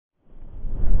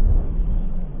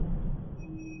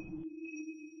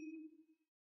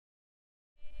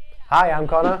Hi, I'm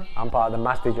Connor. I'm part of the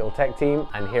Mast digital tech team,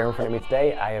 and here in front of me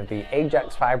today I have the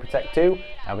Ajax FireProtect 2,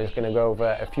 and we're just going to go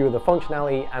over a few of the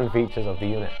functionality and features of the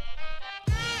unit.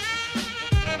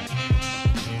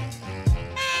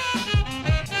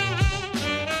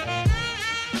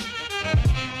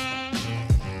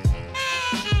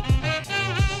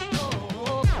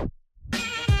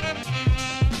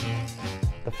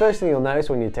 The first thing you'll notice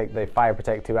when you take the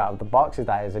FireProtect 2 out of the box is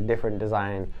that it's a different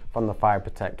design from the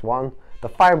FireProtect 1. The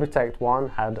FireProtect 1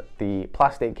 had the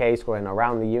plastic case going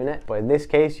around the unit, but in this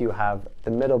case you have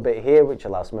the middle bit here which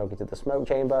allows smoke into the smoke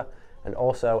chamber, and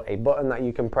also a button that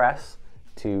you can press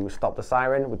to stop the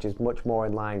siren, which is much more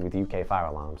in line with UK fire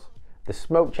alarms. The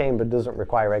smoke chamber doesn't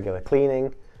require regular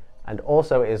cleaning, and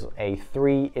also is a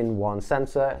 3-in-1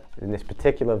 sensor in this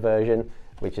particular version,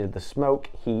 which is the smoke,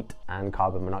 heat and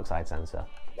carbon monoxide sensor.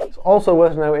 It's also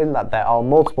worth noting that there are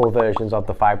multiple versions of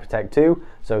the FireProtect 2,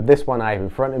 so this one I have in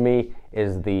front of me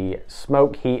is the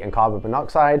smoke, heat and carbon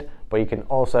monoxide, but you can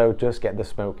also just get the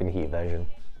smoke and heat version.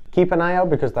 Keep an eye out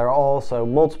because there are also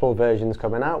multiple versions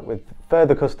coming out with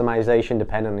further customization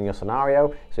depending on your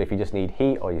scenario, so if you just need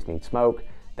heat or you just need smoke,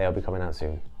 they'll be coming out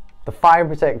soon. The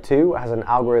FireProtect 2 has an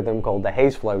algorithm called the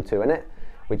haze flow 2 in it,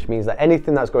 which means that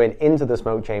anything that's going into the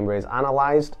smoke chamber is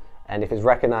analysed, and if it's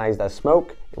recognised as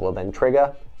smoke, it will then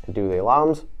trigger and do the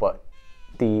alarms, but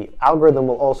the algorithm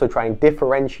will also try and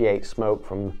differentiate smoke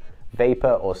from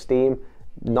vapour or steam,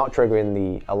 not triggering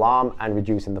the alarm and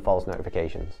reducing the false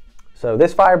notifications. So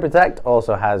this FireProtect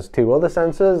also has two other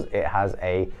sensors. It has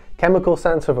a chemical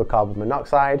sensor for carbon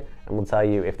monoxide and will tell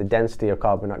you if the density of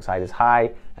carbon monoxide is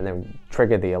high and then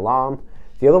trigger the alarm.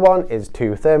 The other one is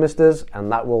two thermistors,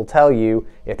 and that will tell you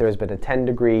if there has been a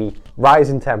 10-degree rise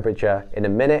in temperature in a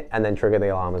minute and then trigger the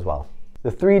alarm as well.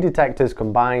 The three detectors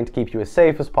combined keep you as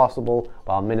safe as possible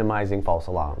while minimizing false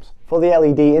alarms. For the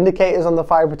LED indicators on the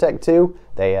FireProtect 2,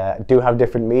 they do have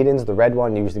different meanings. The red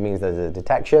one usually means there's a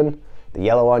detection, the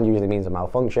yellow one usually means a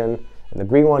malfunction, and the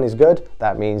green one is good.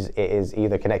 That means it is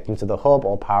either connecting to the hub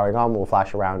or powering on, will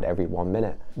flash around every 1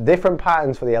 minute. Different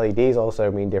patterns for the LEDs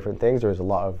also mean different things. There is a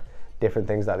lot of different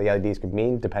things that the LEDs could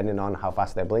mean depending on how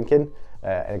fast they're blinking,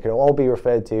 and it can all be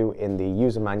referred to in the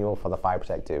user manual for the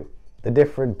FireProtect 2. The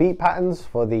different beep patterns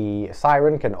for the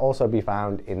siren can also be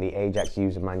found in the Ajax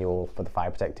user manual for the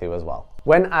FireProtect 2 as well.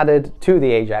 When added to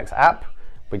the Ajax app,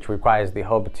 which requires the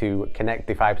hub to connect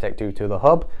the FireProtect 2 to the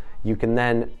hub, you can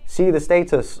then see the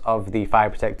status of the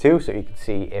FireProtect 2, so you can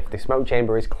see if the smoke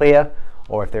chamber is clear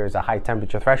or if there is a high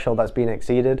temperature threshold that's been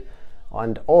exceeded.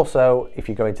 And also, if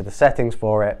you go into the settings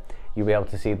for it, you'll be able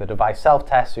to see the device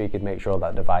self-test, so you can make sure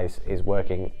that device is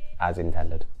working as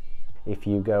intended. If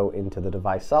you go into the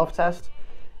device self-test,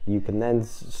 you can then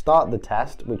start the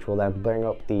test, which will then bring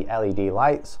up the LED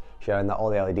lights, showing that all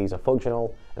the LEDs are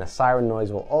functional, and a siren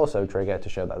noise will also trigger to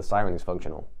show that the siren is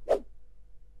functional.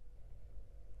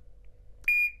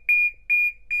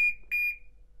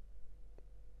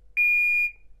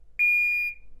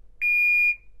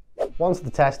 Once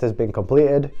the test has been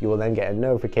completed, you will then get a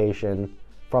notification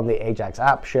from the Ajax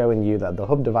app showing you that the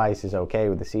hub device is okay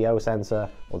with the CO sensor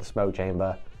or the smoke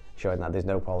chamber, showing that there's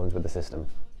no problems with the system.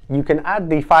 You can add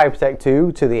the FireProtect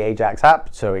 2 to the Ajax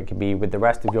app, so it can be with the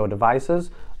rest of your devices,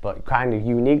 but kind of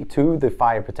unique to the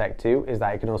FireProtect 2 is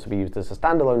that it can also be used as a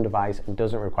standalone device and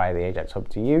doesn't require the Ajax hub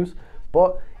to use.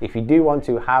 But if you do want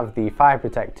to have the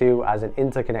FireProtect 2 as an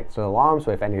interconnected alarm,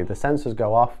 so if any of the sensors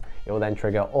go off, it will then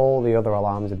trigger all the other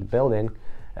alarms in the building,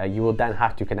 you will then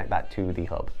have to connect that to the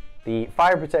hub. The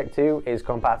FireProtect 2 is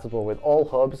compatible with all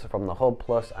hubs from the Hub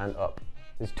Plus and up.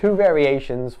 There's two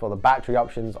variations for the battery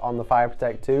options on the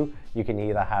FireProtect 2. You can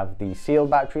either have the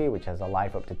sealed battery, which has a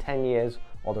life up to 10 years,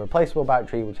 or the replaceable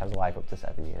battery, which has a life up to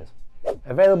 7 years.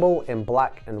 Available in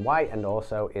black and white, and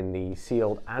also in the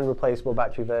sealed and replaceable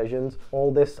battery versions.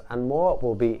 All this and more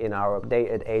will be in our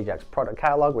updated Ajax product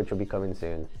catalog, which will be coming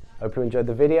soon. Hope you enjoyed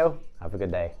the video. Have a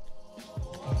good day.